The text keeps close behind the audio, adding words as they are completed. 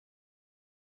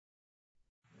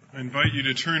I invite you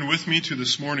to turn with me to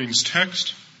this morning's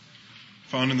text,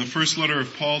 found in the first letter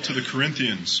of Paul to the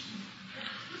Corinthians,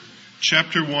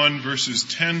 chapter 1, verses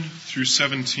 10 through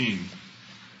 17.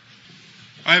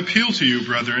 I appeal to you,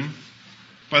 brethren,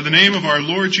 by the name of our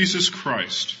Lord Jesus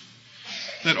Christ,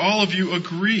 that all of you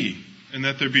agree, and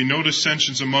that there be no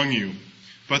dissensions among you,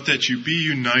 but that you be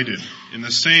united in the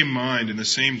same mind and the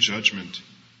same judgment.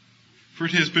 For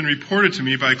it has been reported to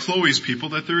me by Chloe's people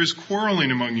that there is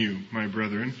quarreling among you, my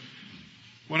brethren.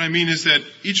 What I mean is that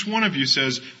each one of you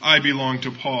says, I belong to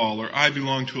Paul, or I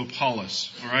belong to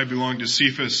Apollos, or I belong to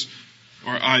Cephas,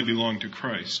 or I belong to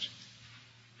Christ.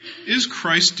 Is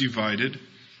Christ divided?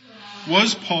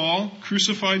 Was Paul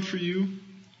crucified for you?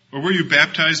 Or were you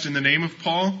baptized in the name of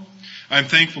Paul? I am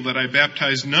thankful that I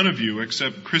baptized none of you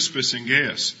except Crispus and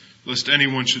Gaius, lest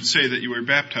anyone should say that you were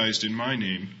baptized in my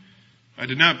name. I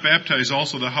did not baptize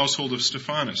also the household of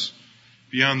Stephanas.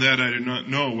 Beyond that, I do not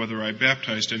know whether I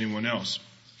baptized anyone else.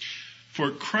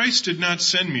 For Christ did not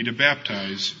send me to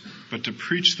baptize, but to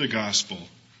preach the gospel,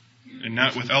 and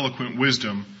not with eloquent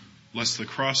wisdom, lest the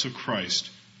cross of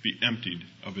Christ be emptied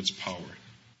of its power.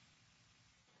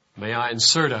 May I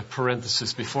insert a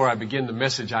parenthesis before I begin the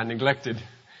message? I neglected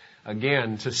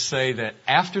again to say that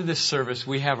after this service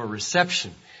we have a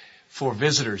reception for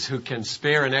visitors who can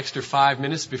spare an extra 5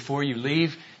 minutes before you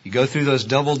leave. You go through those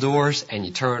double doors and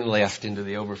you turn left into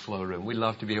the overflow room. We'd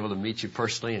love to be able to meet you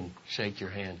personally and shake your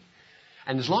hand.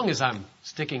 And as long as I'm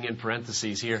sticking in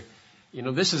parentheses here, you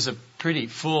know, this is a pretty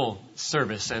full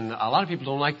service, and a lot of people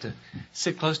don't like to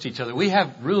sit close to each other. We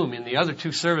have room in the other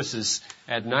two services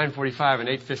at 9:45 and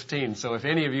 8:15, so if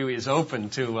any of you is open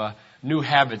to new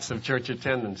habits of church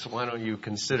attendance, why don't you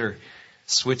consider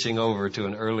switching over to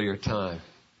an earlier time?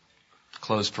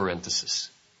 Close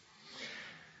parenthesis.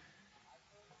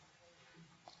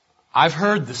 I've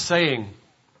heard the saying,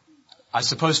 I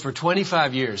suppose, for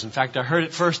 25 years. In fact, I heard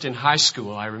it first in high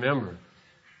school, I remember.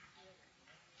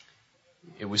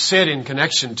 It was said in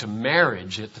connection to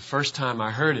marriage at the first time I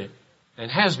heard it,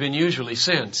 and has been usually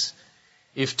since.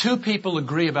 If two people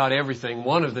agree about everything,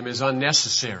 one of them is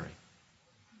unnecessary.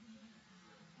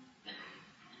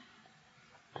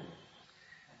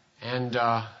 And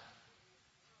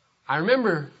I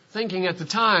remember thinking at the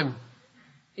time,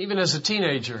 even as a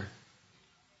teenager,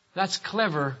 that's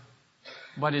clever,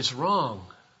 but it's wrong.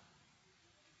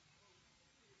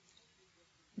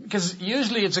 Because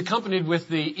usually it's accompanied with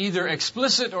the either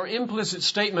explicit or implicit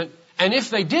statement, and if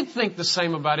they did think the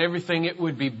same about everything, it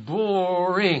would be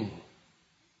boring.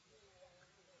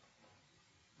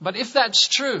 But if that's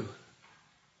true,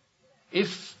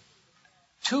 if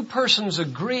two persons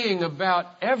agreeing about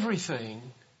everything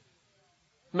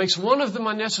makes one of them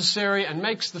unnecessary and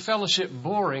makes the fellowship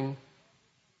boring,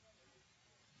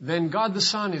 then God the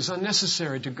Son is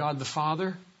unnecessary to God the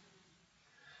Father,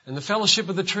 and the fellowship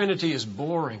of the Trinity is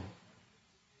boring.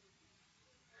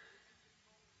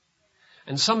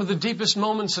 And some of the deepest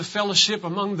moments of fellowship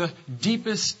among the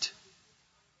deepest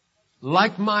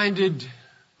like-minded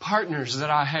partners that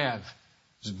I have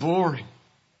is boring.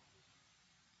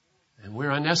 And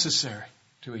we're unnecessary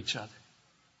to each other.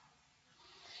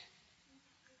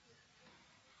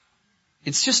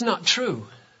 It's just not true.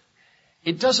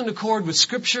 It doesn't accord with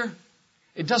Scripture.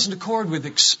 It doesn't accord with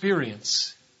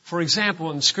experience. For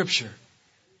example, in Scripture,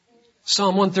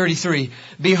 Psalm 133,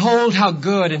 behold how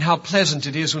good and how pleasant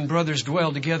it is when brothers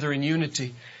dwell together in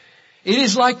unity. It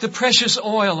is like the precious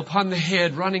oil upon the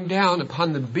head running down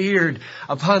upon the beard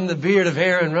of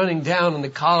Aaron running down on the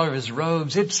collar of his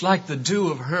robes. It's like the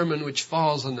dew of Hermon which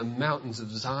falls on the mountains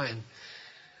of Zion.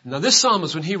 Now this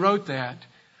psalmist, when he wrote that,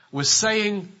 was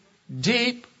saying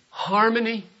deep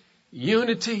harmony,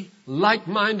 unity,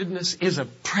 like-mindedness is a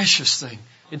precious thing.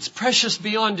 It's precious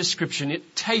beyond description.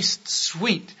 It tastes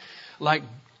sweet like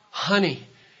honey.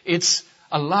 It's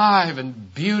alive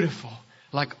and beautiful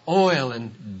like oil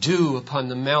and dew upon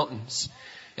the mountains.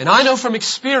 And I know from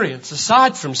experience,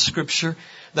 aside from Scripture,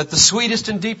 that the sweetest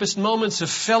and deepest moments of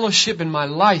fellowship in my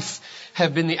life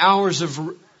have been the hours of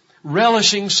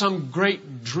relishing some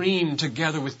great dream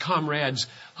together with comrades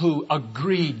who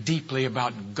agree deeply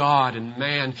about God and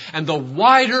man. And the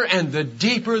wider and the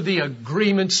deeper the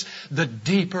agreements, the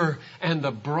deeper and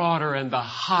the broader and the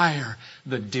higher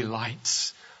the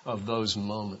delights of those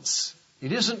moments.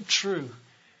 It isn't true.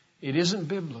 It isn't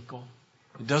biblical.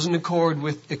 It doesn't accord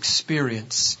with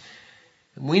experience.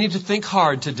 And we need to think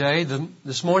hard today,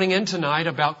 this morning and tonight,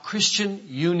 about Christian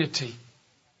unity.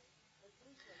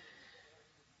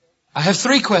 I have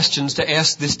 3 questions to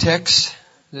ask this text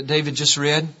that David just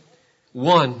read.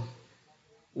 1,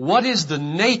 what is the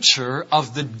nature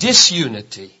of the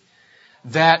disunity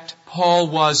that Paul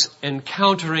was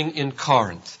encountering in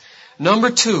Corinth?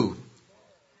 Number two,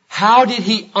 how did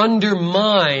he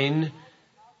undermine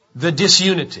the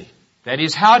disunity? That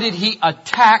is, how did he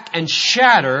attack and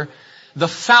shatter the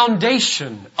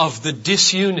foundation of the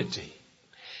disunity?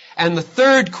 And the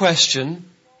third question,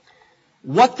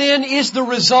 what then is the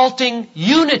resulting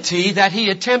unity that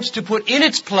he attempts to put in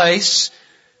its place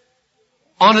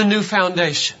on a new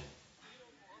foundation?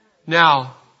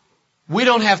 Now, we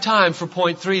don't have time for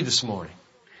point 3 this morning.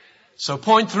 So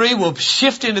point 3 will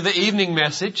shift into the evening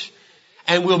message,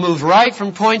 and we'll move right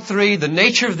from point 3, the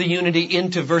nature of the unity,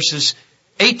 into verses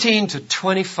 18 to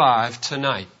 25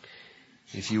 tonight,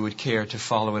 if you would care to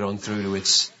follow it on through to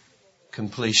its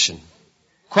completion.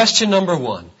 Question number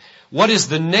 1. What is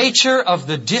the nature of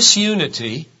the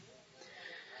disunity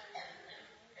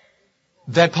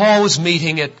that Paul was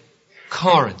meeting at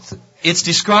Corinth? It's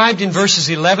described in verses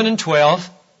 11 and 12.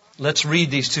 Let's read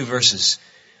these two verses.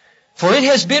 For it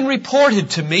has been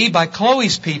reported to me by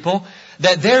Chloe's people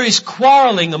that there is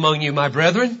quarreling among you, my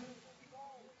brethren.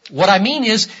 What I mean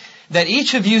is that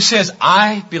each of you says,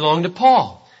 I belong to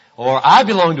Paul, or I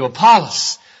belong to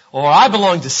Apollos, or I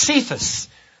belong to Cephas,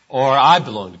 or I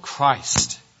belong to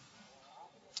Christ.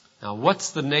 Now,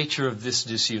 what's the nature of this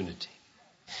disunity?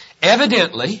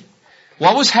 Evidently,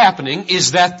 what was happening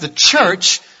is that the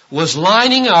church was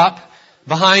lining up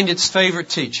behind its favorite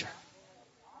teacher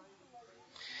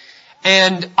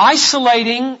and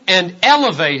isolating and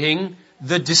elevating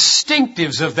the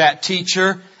distinctives of that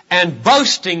teacher and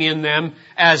boasting in them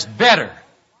as better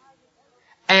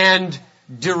and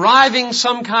deriving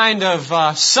some kind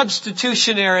of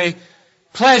substitutionary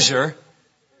pleasure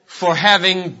for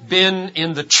having been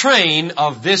in the train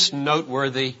of this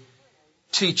noteworthy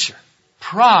teacher.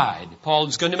 Pride, Paul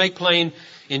is going to make plain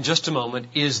in just a moment,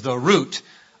 is the root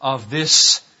of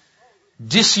this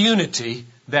disunity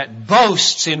that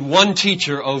boasts in one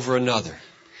teacher over another.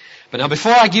 But now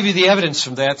before I give you the evidence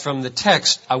from that, from the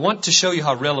text, I want to show you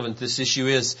how relevant this issue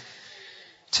is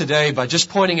today by just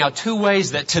pointing out two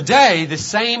ways that today the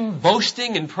same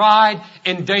boasting and pride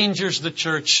endangers the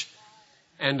church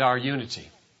and our unity.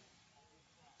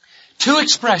 Two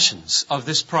expressions of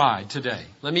this pride today.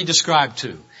 Let me describe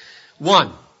two.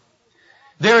 One,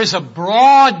 there is a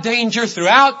broad danger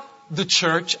throughout the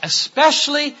church,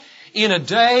 especially in a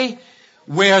day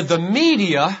where the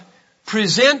media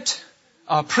present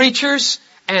preachers,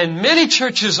 and many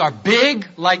churches are big,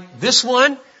 like this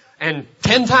one, and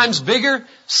 10 times bigger,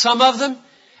 some of them,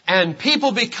 and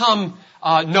people become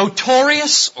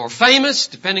notorious or famous,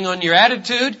 depending on your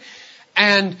attitude,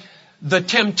 and the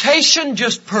temptation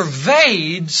just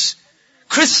pervades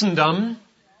Christendom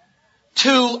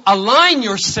to align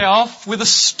yourself with a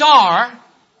star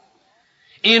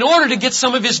in order to get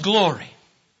some of his glory.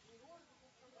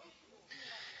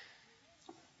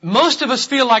 Most of us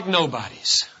feel like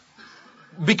nobodies,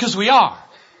 because we are.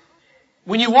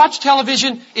 When you watch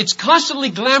television, it's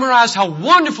constantly glamorized how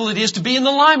wonderful it is to be in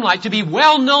the limelight, to be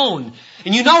well known.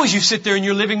 And you know as you sit there in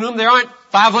your living room, there aren't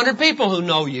 500 people who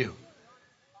know you,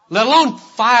 let alone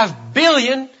 5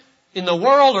 billion in the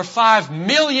world or 5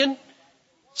 million.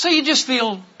 So you just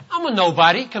feel, I'm a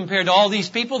nobody compared to all these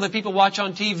people that people watch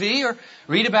on TV or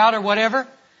read about or whatever.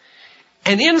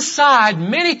 And inside,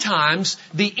 many times,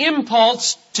 the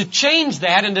impulse to change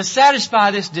that and to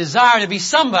satisfy this desire to be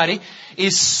somebody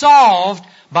is solved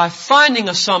by finding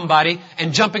a somebody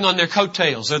and jumping on their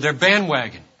coattails or their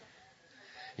bandwagon.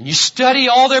 And you study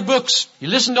all their books, you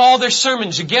listen to all their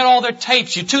sermons, you get all their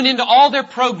tapes, you tune into all their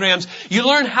programs, you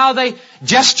learn how they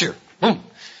gesture,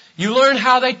 you learn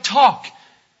how they talk,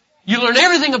 you learn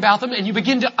everything about them, and you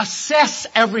begin to assess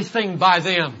everything by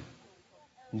them.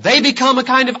 They become a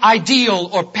kind of ideal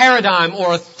or paradigm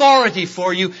or authority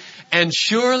for you. And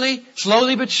surely,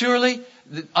 slowly but surely,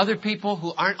 the other people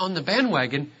who aren't on the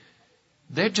bandwagon,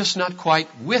 they're just not quite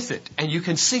with it. And you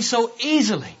can see so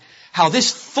easily how this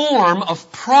form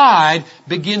of pride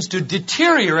begins to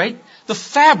deteriorate the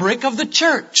fabric of the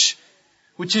church,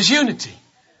 which is unity.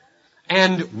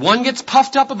 And one gets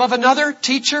puffed up above another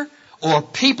teacher or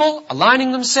people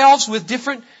aligning themselves with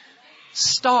different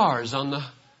stars on the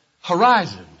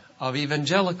horizon of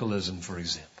evangelicalism, for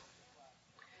example.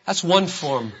 That's one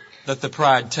form that the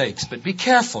pride takes. But be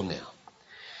careful now,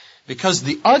 because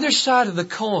the other side of the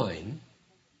coin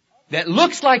that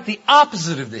looks like the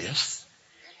opposite of this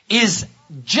is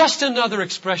just another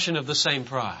expression of the same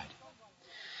pride.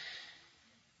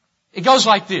 It goes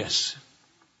like this.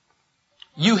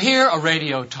 You hear a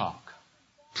radio talk,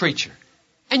 preacher,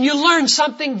 and you learn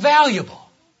something valuable,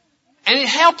 and it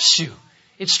helps you.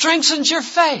 It strengthens your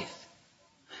faith.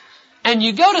 And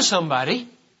you go to somebody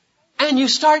and you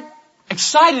start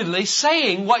excitedly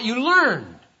saying what you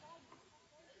learned.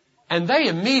 And they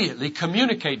immediately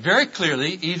communicate very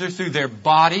clearly, either through their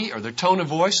body or their tone of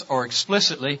voice or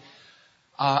explicitly,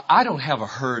 I don't have a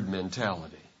herd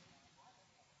mentality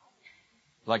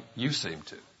like you seem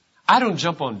to. I don't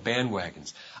jump on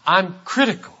bandwagons. I'm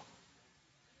critical.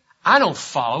 I don't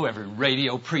follow every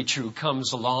radio preacher who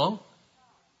comes along.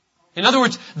 In other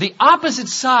words, the opposite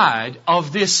side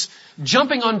of this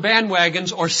jumping on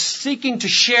bandwagons or seeking to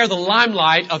share the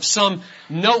limelight of some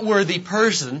noteworthy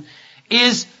person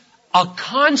is a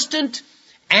constant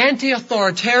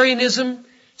anti-authoritarianism,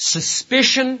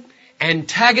 suspicion,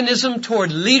 antagonism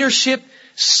toward leadership,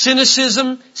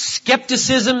 cynicism,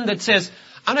 skepticism that says,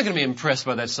 I'm not going to be impressed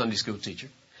by that Sunday school teacher.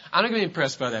 I'm not going to be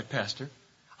impressed by that pastor.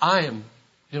 I'm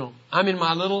in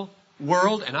my little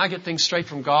world and I get things straight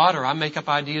from God, or I make up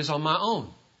ideas on my own.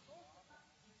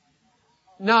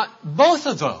 Now, both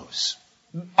of those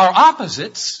are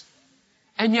opposites,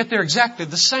 and yet they're exactly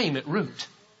the same at root.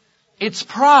 It's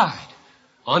pride,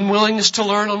 unwillingness to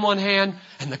learn on one hand,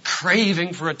 and the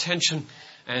craving for attention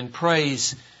and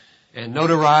praise and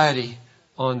notoriety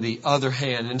on the other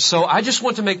hand. And so I just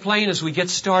want to make plain as we get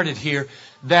started here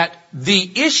that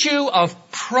the issue of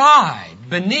pride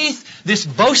beneath this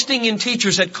boasting in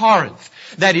teachers at Corinth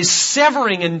that is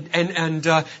severing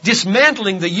and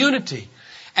dismantling the unity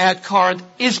at Corinth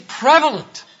is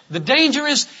prevalent. The danger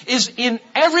is in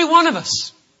every one of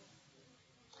us.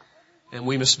 And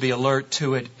we must be alert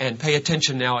to it and pay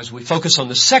attention now as we focus on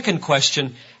the second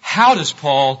question. How does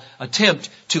Paul attempt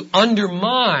to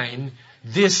undermine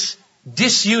this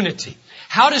disunity?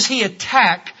 How does he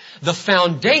attack the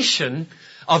foundation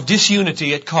of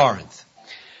disunity at Corinth?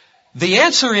 The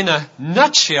answer in a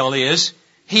nutshell is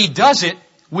he does it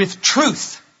with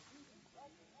truth.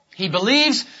 He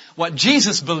believes what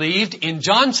Jesus believed in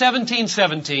John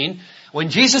 17:17 when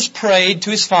Jesus prayed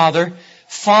to his Father,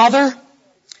 Father,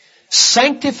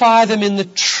 sanctify them in the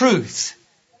truth.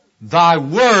 Thy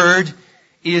word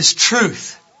is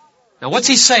truth. Now what's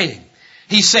he saying?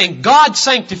 He's saying God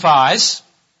sanctifies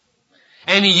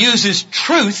and he uses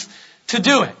truth to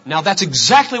do it. Now that's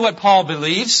exactly what Paul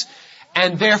believes,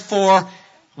 and therefore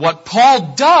what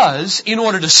Paul does in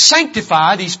order to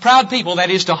sanctify these proud people, that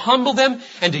is to humble them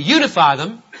and to unify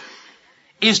them,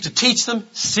 is to teach them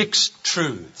 6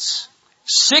 truths.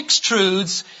 6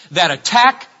 truths that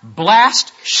attack,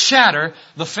 blast, shatter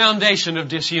the foundation of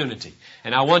disunity.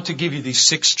 And I want to give you these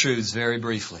 6 truths very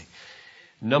briefly.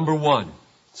 Number 1,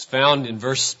 it's found in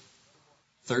verse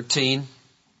 13.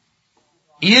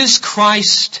 Is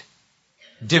Christ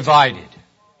divided?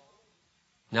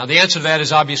 Now the answer to that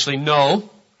is obviously no.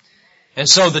 And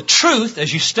so the truth,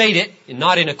 as you state it, and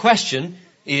not in a question,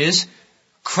 is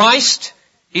Christ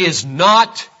is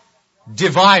not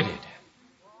divided.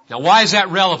 Now why is that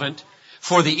relevant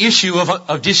for the issue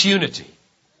of disunity?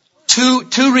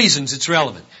 Two reasons it's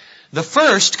relevant. The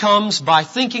first comes by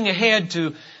thinking ahead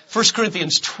to 1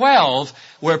 Corinthians 12,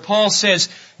 where Paul says,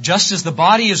 just as the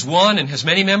body is one and has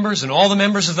many members, and all the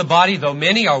members of the body, though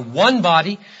many, are one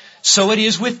body, so it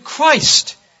is with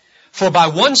Christ. For by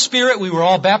one Spirit we were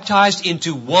all baptized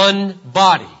into one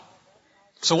body.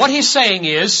 So what he's saying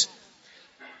is,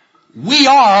 we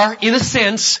are, in a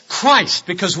sense, Christ,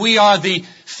 because we are the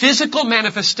physical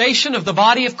manifestation of the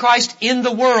body of Christ in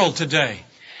the world today.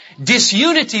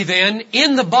 Disunity then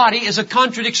in the body is a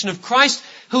contradiction of Christ,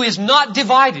 who is not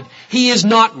divided. He is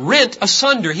not rent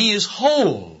asunder. He is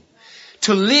whole.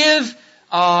 To live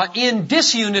in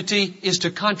disunity is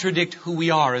to contradict who we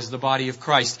are as the body of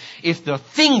Christ. If the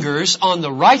fingers on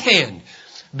the right hand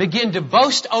begin to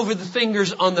boast over the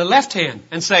fingers on the left hand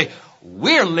and say,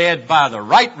 we're led by the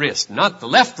right wrist, not the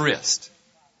left wrist,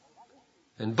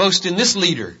 and boast in this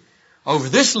leader over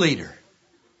this leader,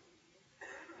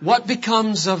 what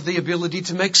becomes of the ability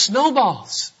to make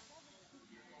snowballs?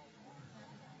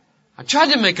 I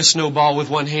tried to make a snowball with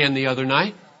one hand the other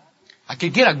night. I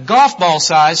could get a golf ball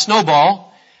size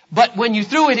snowball, but when you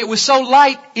threw it, it was so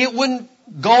light, it wouldn't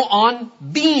go on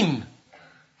beam.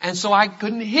 And so I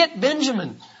couldn't hit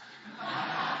Benjamin.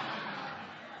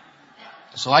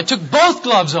 So I took both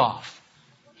gloves off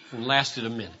and lasted a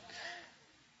minute.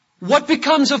 What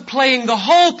becomes of playing the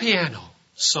whole piano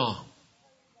song?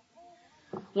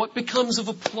 What becomes of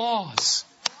applause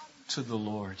to the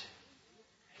Lord?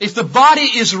 If the body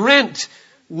is rent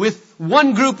with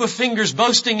one group of fingers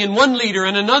boasting in one leader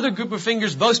and another group of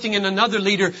fingers boasting in another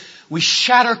leader, we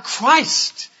shatter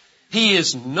Christ. He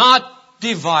is not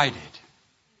divided.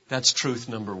 That's truth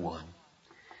number 1.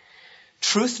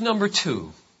 Truth number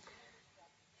 2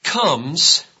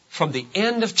 comes from the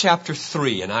end of chapter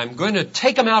 3. And I'm going to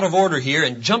take them out of order here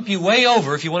and jump you way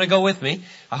over if you want to go with me.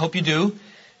 I hope you do.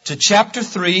 To chapter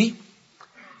 3,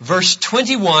 verse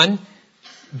 21.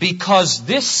 because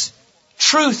this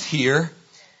truth here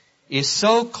is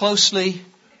so closely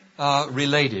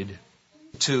related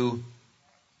to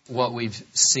what we've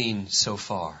seen so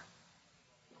far.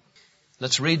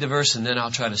 Let's read the verse and then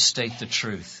I'll try to state the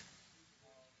truth.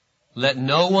 Let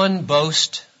no one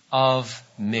boast of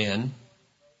men,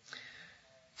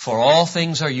 for all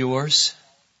things are yours,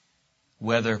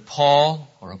 whether Paul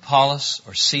or Apollos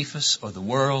or Cephas or the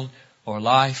world or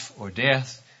life or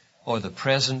death or the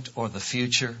present or the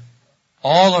future.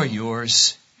 All are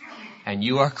yours, and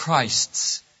you are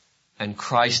Christ's, and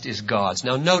Christ is God's.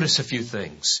 Now notice a few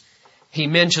things. He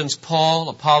mentions Paul,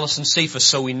 Apollos, and Cephas,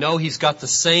 so we know he's got the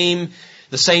same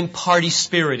party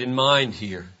spirit in mind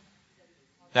here.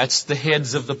 That's the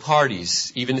heads of the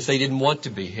parties, even if they didn't want to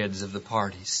be heads of the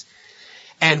parties.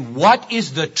 And what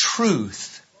is the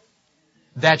truth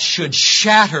that should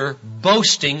shatter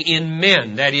boasting in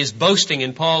men? That is, boasting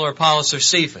in Paul or Apollos or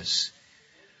Cephas.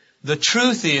 The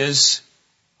truth is,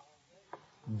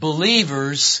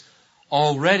 believers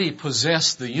already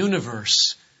possess the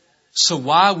universe. So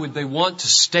why would they want to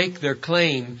stake their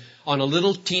claim on a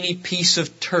little teeny piece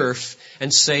of turf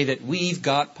and say that we've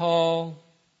got Paul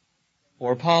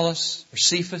or Apollos or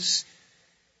Cephas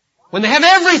when they have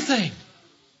everything?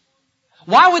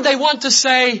 Why would they want to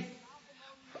say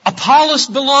Apollos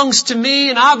belongs to me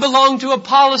and I belong to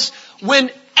Apollos when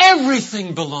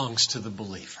everything belongs to the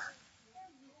believer?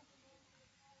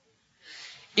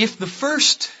 If the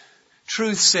first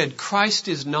truth said Christ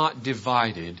is not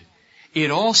divided,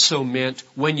 it also meant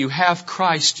when you have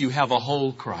Christ, you have a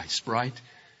whole Christ, right?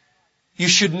 You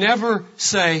should never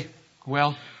say,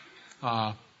 well,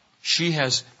 she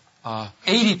has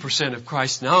 80% of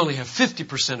Christ and I only have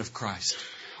 50% of Christ.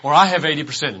 Or I have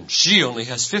 80% and she only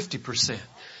has 50%.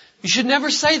 You should never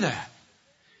say that.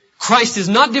 Christ is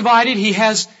not divided. He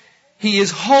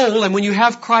is whole, and when you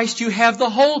have Christ, you have the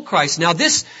whole Christ. Now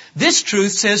this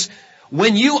truth says,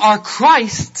 when you are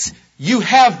Christ's, you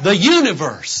have the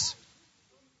universe.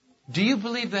 Do you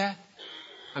believe that?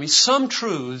 I mean, some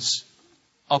truths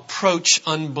approach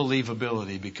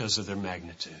unbelievability because of their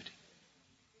magnitude.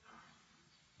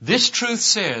 This truth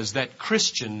says that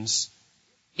Christians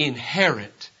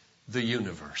inherit the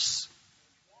universe.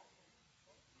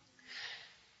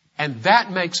 And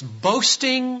that makes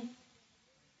boasting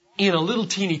in a little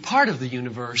teeny part of the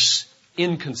universe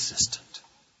inconsistent.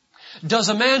 Does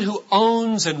a man who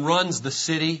owns and runs the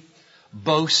city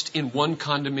boast in one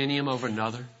condominium over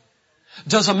another?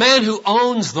 Does a man who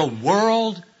owns the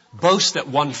world boast that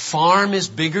one farm is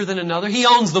bigger than another? He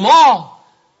owns them all.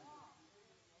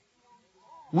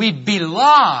 We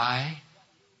belie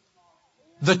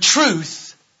the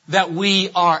truth that we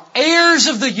are heirs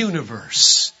of the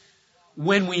universe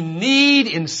when we need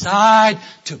inside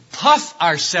to puff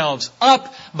ourselves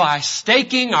up by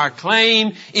staking our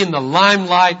claim in the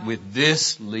limelight with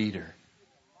this leader.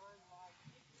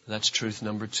 That's truth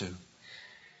number 2.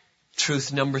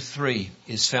 Truth number 3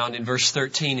 is found in verse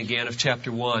 13 again of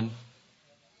chapter 1.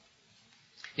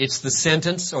 It's the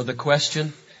sentence or the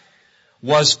question,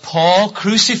 was Paul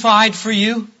crucified for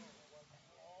you?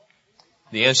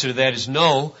 The answer to that is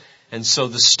no. And so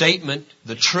the statement,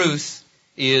 the truth,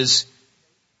 is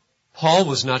Paul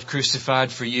was not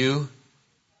crucified for you.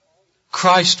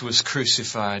 Christ was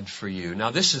crucified for you.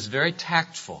 Now this is very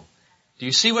tactful. Do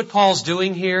you see what Paul's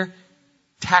doing here?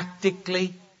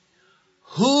 Tactically.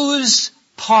 Whose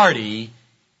party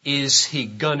is he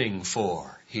gunning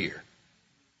for here?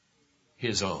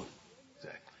 His own.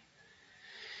 Exactly.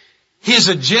 His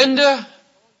agenda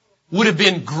would have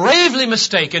been gravely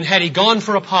mistaken had he gone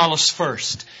for Apollos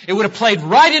first. It would have played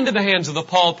right into the hands of the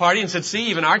Paul party and said, see,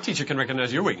 even our teacher can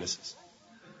recognize your weaknesses.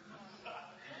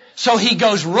 So he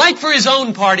goes right for his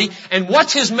own party, and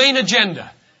what's his main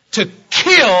agenda? To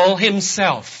kill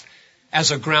himself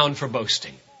as a ground for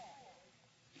boasting.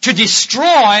 To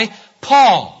destroy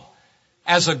Paul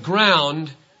as a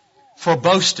ground for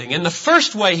boasting. And the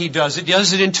first way he does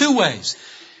it in 2 ways.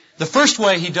 The first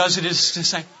way he does it is to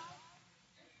say,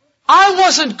 I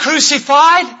wasn't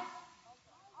crucified.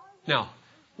 Now,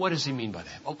 what does he mean by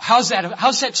that? How's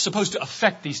that supposed to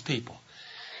affect these people?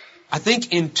 I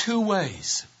think in 2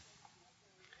 ways.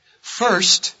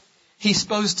 First, he's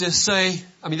supposed to say,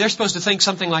 they're supposed to think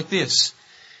something like this.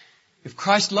 If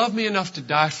Christ loved me enough to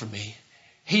die for me,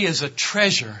 He is a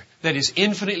treasure that is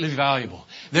infinitely valuable.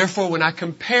 Therefore, when I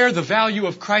compare the value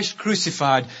of Christ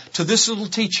crucified to this little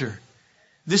teacher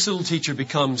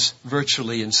becomes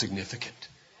virtually insignificant.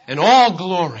 And all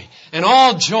glory, and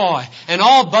all joy, and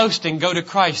all boasting go to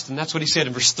Christ. And that's what he said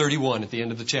in verse 31 at the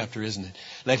end of the chapter, isn't it?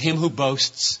 Let him who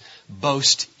boasts,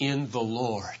 boast in the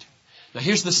Lord. Now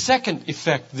here's the second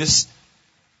effect this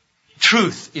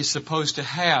truth is supposed to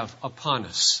have upon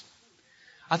us.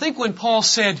 I think when Paul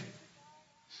said,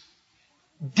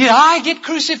 did I get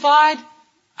crucified?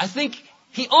 I think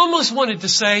he almost wanted to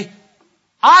say,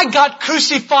 I got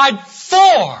crucified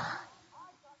for.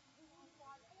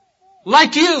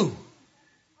 Like you.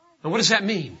 And what does that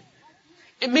mean?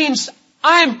 It means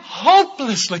I'm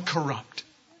hopelessly corrupt.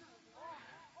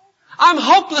 I'm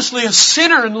hopelessly a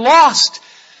sinner and lost.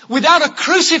 Without a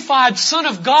crucified Son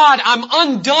of God, I'm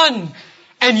undone.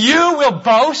 And you will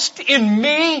boast in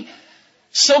me?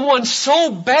 Someone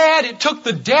so bad it took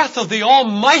the death of the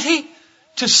Almighty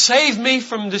to save me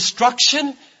from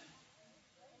destruction?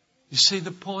 You see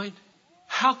the point?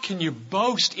 How can you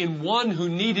boast in one who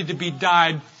needed to be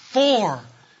died for?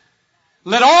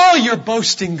 Let all your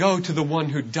boasting go to the one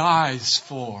who dies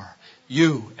for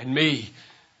you and me.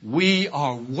 We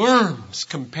are worms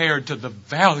compared to the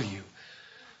value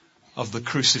of the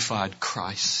crucified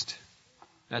Christ.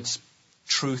 That's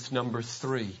truth number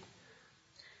 3.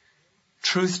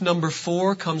 Truth number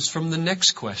 4 comes from the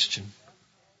next question.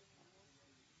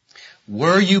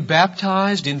 Were you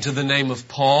baptized into the name of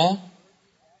Paul?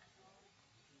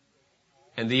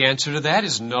 And the answer to that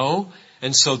is no.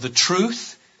 And so the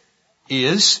truth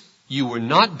is you were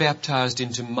not baptized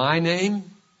into my name.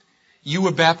 You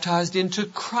were baptized into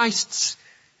Christ's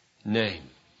name.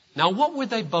 Now what were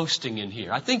they boasting in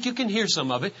here? I think you can hear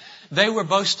some of it. They were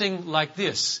boasting like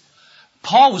this.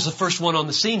 Paul was the first one on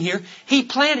the scene here. He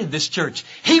planted this church.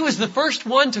 He was the first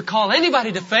one to call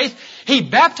anybody to faith. He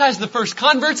baptized the first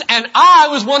converts, and I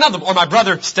was one of them. Or my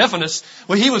brother Stephanus,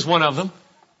 well, he was one of them.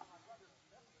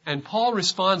 And Paul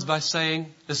responds by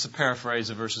saying, this is a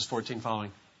paraphrase of verses 14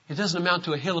 following, it doesn't amount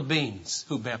to a hill of beans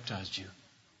who baptized you.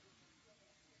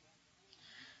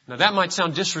 Now that might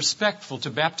sound disrespectful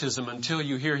to baptism until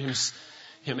you hear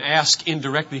him ask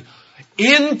indirectly,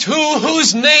 into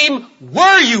whose name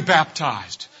were you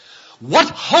baptized?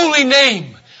 What holy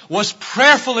name was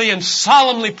prayerfully and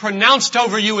solemnly pronounced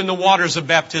over you in the waters of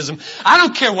baptism? I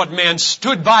don't care what man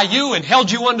stood by you and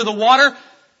held you under the water.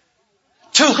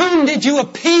 To whom did you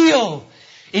appeal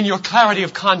in your clarity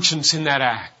of conscience in that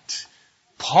act?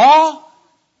 Paul?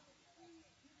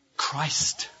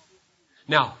 Christ.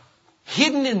 Now,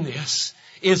 hidden in this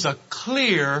is a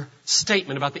clear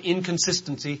statement about the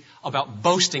inconsistency about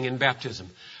boasting in baptism.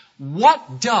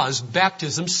 What does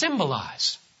baptism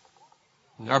symbolize?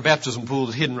 Our baptism pool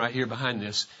is hidden right here behind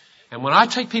this. And when I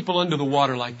take people under the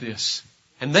water like this,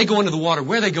 and they go into the water,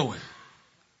 where are they going?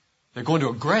 They're going to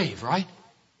a grave, right?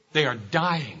 They are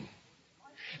dying.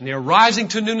 And they are rising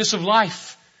to newness of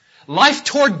life. Life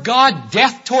toward God,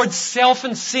 death toward self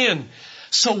and sin.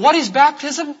 So what is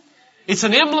baptism? It's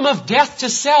an emblem of death to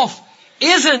self.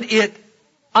 Isn't it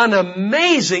an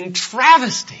amazing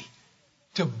travesty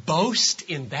to boast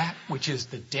in that which is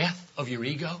the death of your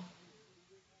ego?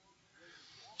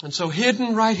 And so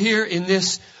hidden right here in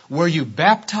this, were you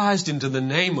baptized into the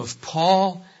name of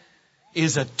Paul,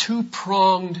 is a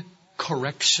two-pronged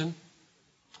correction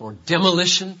or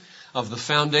demolition of the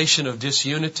foundation of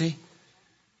disunity.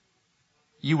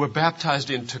 You were baptized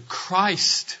into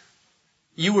Christ.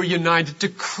 You were united to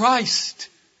Christ.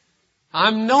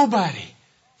 I'm nobody.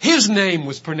 His name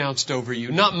was pronounced over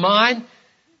you, not mine.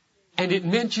 And it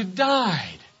meant you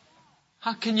died.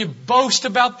 How can you boast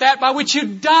about that by which you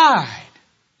died?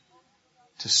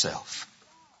 To self.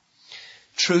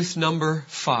 Truth number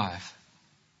 5,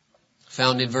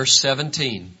 found in verse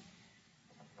 17.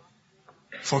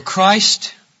 For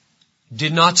Christ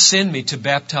did not send me to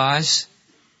baptize,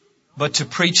 but to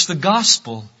preach the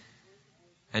gospel,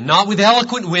 and not with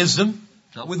eloquent wisdom,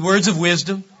 not with words of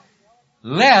wisdom,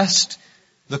 lest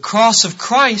the cross of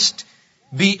Christ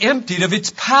be emptied of its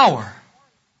power.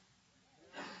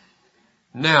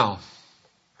 Now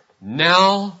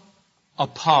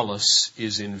Apollos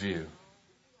is in view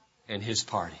and his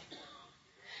party.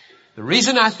 The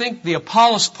reason I think the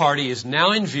Apollos party is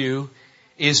now in view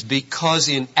is because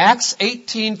in Acts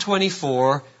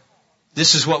 18:24,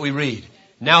 this is what we read.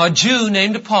 Now a Jew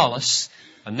named Apollos,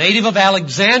 a native of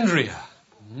Alexandria,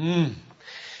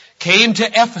 came to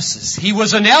Ephesus. He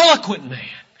was an eloquent man,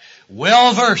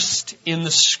 well versed in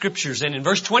the scriptures. And in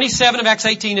verse 27 of Acts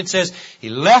 18 it says, he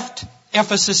left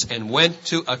Ephesus and went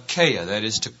to Achaia, that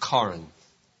is to Corinth,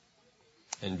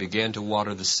 and began to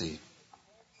water the sea.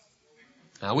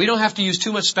 Now we don't have to use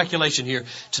too much speculation here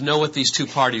to know what these two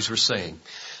parties were saying.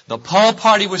 The Paul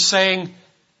party was saying,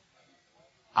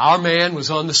 our man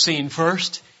was on the scene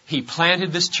first. He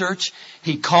planted this church.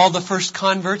 He called the first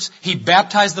converts. He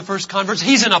baptized the first converts.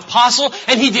 He's an apostle,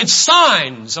 and he did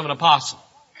signs of an apostle.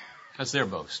 That's their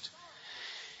boast.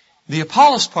 The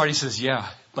Apollos party says, yeah,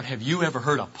 but have you ever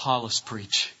heard Apollos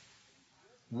preach?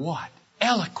 What?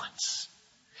 Eloquence.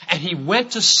 And he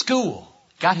went to school,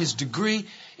 got his degree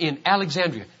in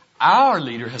Alexandria. Our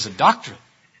leader has a doctorate.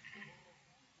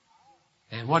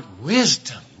 And what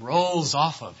wisdom rolls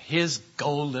off of his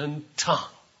golden tongue.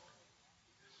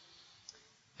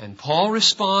 And Paul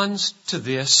responds to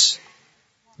this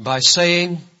by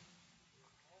saying,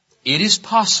 it is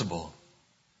possible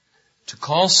to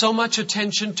call so much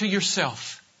attention to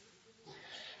yourself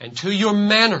and to your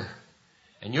manner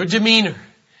and your demeanor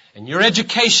and your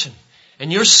education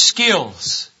and your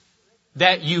skills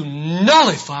that you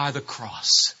nullify the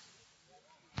cross.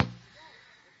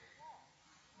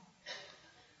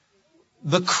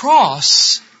 The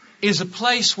cross is a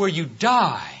place where you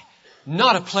die,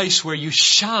 not a place where you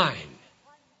shine.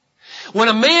 When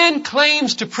a man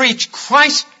claims to preach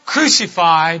Christ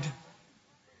crucified,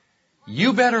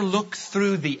 you better look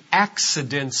through the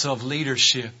accidents of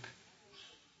leadership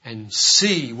and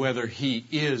see whether he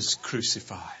is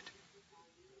crucified.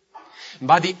 And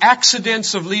by the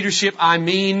accidents of leadership, I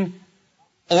mean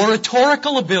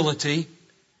oratorical ability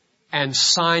and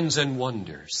signs and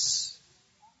wonders.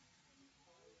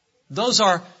 Those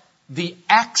are the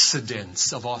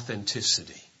accidents of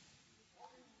authenticity,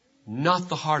 not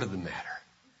the heart of the matter.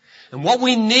 And what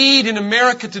we need in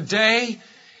America today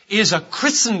is a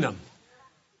Christendom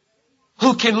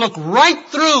who can look right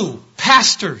through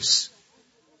pastors,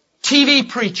 TV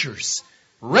preachers,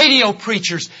 radio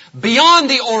preachers, beyond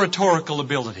the oratorical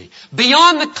ability,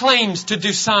 beyond the claims to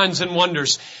do signs and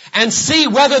wonders, and see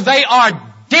whether they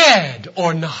are dead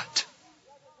or not.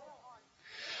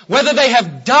 Whether they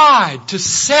have died to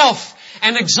self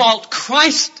and exalt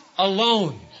Christ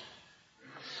alone.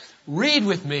 Read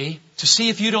with me to see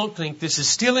if you don't think this is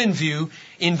still in view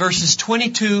in verses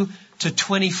 22 to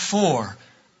 24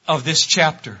 of this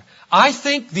chapter. I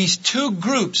think these two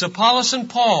groups, Apollos and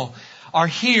Paul, are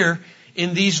here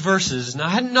in these verses. And I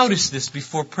hadn't noticed this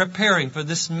before preparing for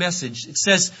this message. It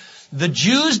says, the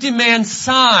Jews demand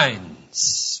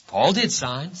signs. Paul did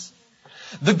signs.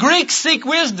 The Greeks seek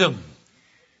wisdom.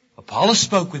 Apollos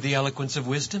spoke with the eloquence of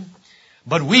wisdom,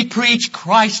 but we preach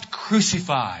Christ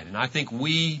crucified. And I think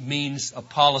we means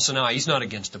Apollos and I. He's not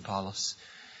against Apollos.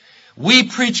 We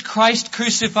preach Christ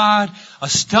crucified, a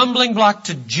stumbling block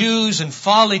to Jews and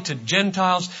folly to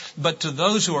Gentiles, but to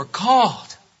those who are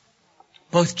called,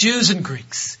 both Jews and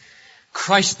Greeks,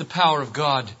 Christ the power of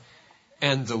God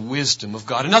and the wisdom of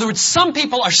God. In other words, some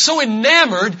people are so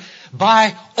enamored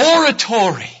by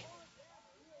oratory,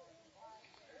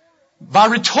 by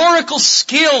rhetorical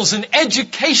skills and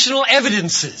educational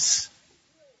evidences.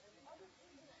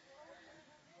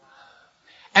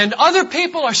 And other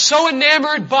people are so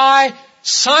enamored by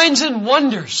signs and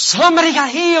wonders. Somebody got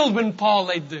healed when Paul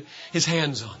laid his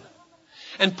hands on them.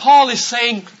 And Paul is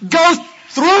saying, go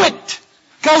through it.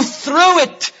 Go through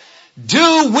it.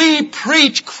 Do we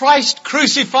preach Christ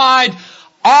crucified?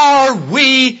 Are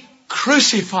we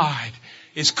crucified?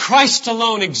 Is Christ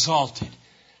alone exalted?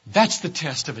 That's the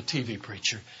test of a TV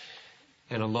preacher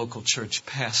and a local church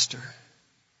pastor.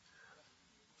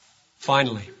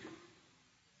 Finally,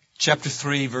 chapter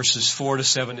 3, verses 4 to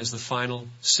 7 is the final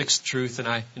sixth truth. And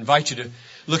I invite you to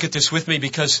look at this with me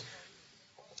because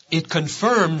it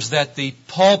confirms that the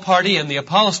Paul party and the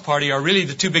Apollos party are really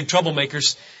the two big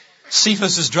troublemakers.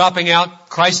 Cephas is dropping out.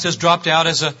 Christ has dropped out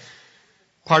as a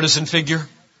partisan figure.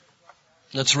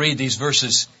 Let's read these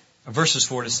verses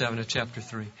 4 to 7 of chapter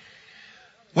 3.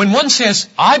 When one says,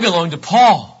 I belong to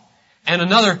Paul, and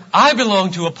another, I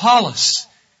belong to Apollos.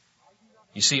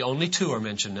 You see, only two are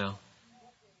mentioned now.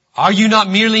 Are you not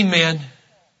merely men?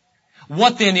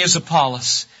 What then is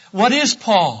Apollos? What is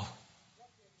Paul?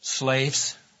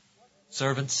 Slaves,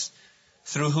 servants,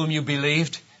 through whom you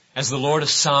believed, as the Lord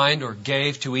assigned or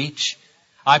gave to each.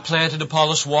 I planted,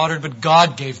 Apollos watered, but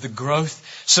God gave the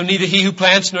growth. So neither he who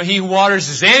plants nor he who waters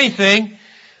is anything,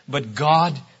 but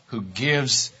God who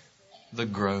gives the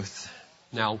growth.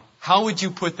 Now, how would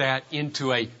you put that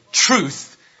into a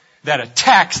truth that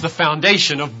attacks the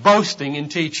foundation of boasting in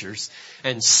teachers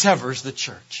and severs the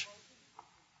church?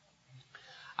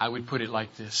 I would put it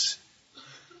like this.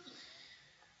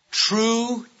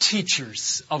 True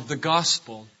teachers of the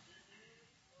gospel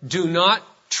do not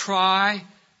try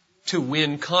to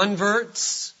win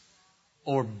converts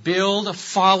or build a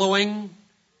following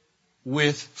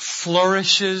with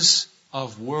flourishes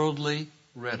of worldly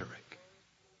rhetoric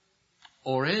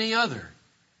or any other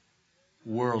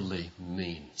worldly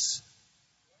means.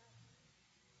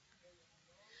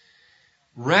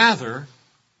 Rather,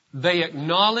 they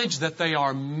acknowledge that they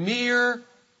are mere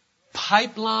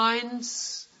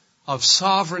pipelines of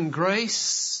sovereign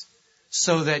grace,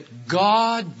 so that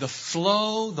God, the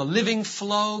flow, the living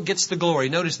flow, gets the glory.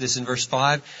 Notice this in verse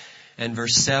 5 and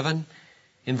verse 7.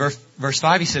 In verse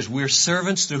 5 he says, we're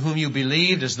servants through whom you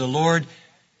believed as the Lord.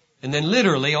 And then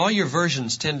literally, all your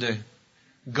versions tend to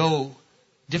go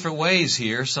different ways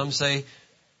here. Some say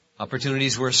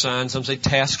opportunities were assigned. Some say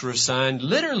tasks were assigned.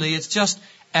 Literally, it's just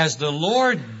as the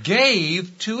Lord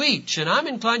gave to each. And I'm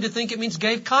inclined to think it means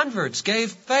gave converts,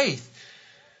 gave faith.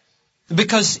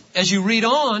 Because as you read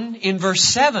on in verse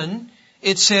 7,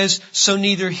 it says, so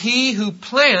neither he who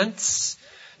plants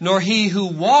nor he who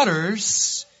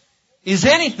waters is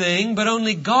anything, but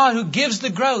only God who gives the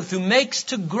growth, who makes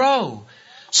to grow.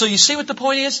 So you see what the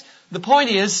point is? The point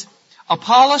is,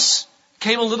 Apollos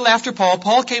came a little after Paul.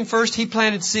 Paul came first, he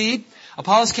planted seed.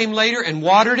 Apollos came later and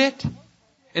watered it.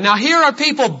 And now here are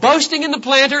people boasting in the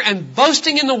planter and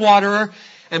boasting in the waterer.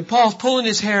 And Paul's pulling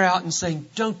his hair out and saying,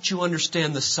 don't you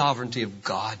understand the sovereignty of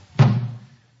God?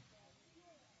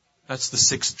 That's the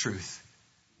sixth truth.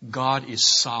 God is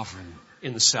sovereign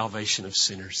in the salvation of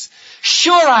sinners.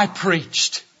 Sure, I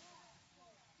preached.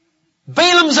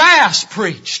 Balaam's ass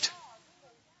preached.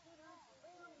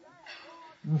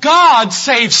 God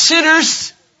saves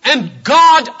sinners and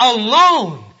God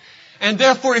alone. And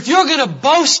therefore, if you're going to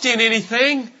boast in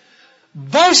anything,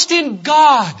 boast in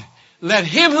God. Let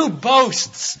him who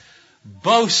boasts,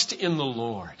 boast in the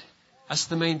Lord. That's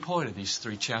the main point of these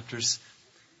 3 chapters.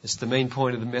 It's the main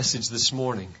point of the message this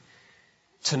morning.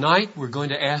 Tonight, we're going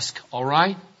to ask, all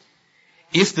right,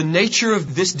 if the nature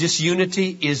of this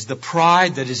disunity is the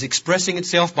pride that is expressing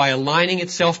itself by aligning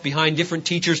itself behind different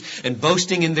teachers and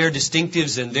boasting in their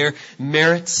distinctives and their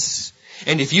merits,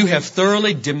 and if you have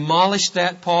thoroughly demolished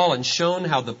that, Paul, and shown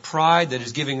how the pride that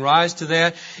is giving rise to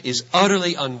that is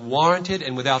utterly unwarranted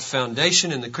and without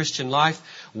foundation in the Christian life,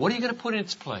 what are you going to put in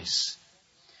its place?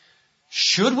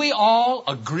 Should we all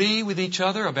agree with each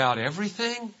other about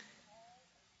everything?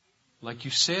 Like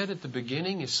you said at the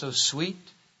beginning, is so sweet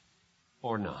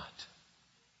or not?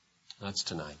 That's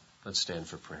tonight. Let's stand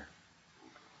for prayer.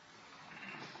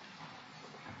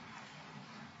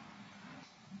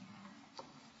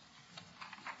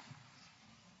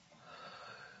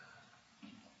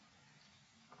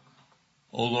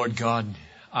 O Lord God,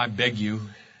 I beg you,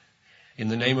 in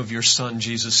the name of your Son,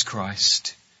 Jesus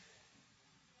Christ,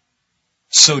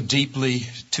 so deeply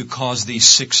to cause these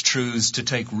 6 truths to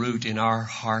take root in our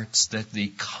hearts that the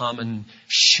common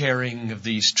sharing of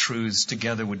these truths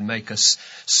together would make us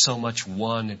so much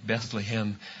one at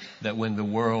Bethlehem that when the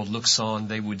world looks on,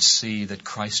 they would see that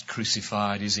Christ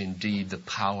crucified is indeed the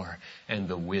power and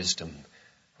the wisdom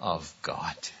of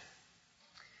God.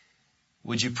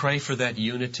 Would you pray for that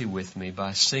unity with me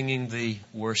by singing the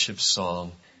worship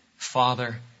song,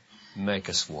 Father, make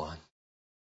us one?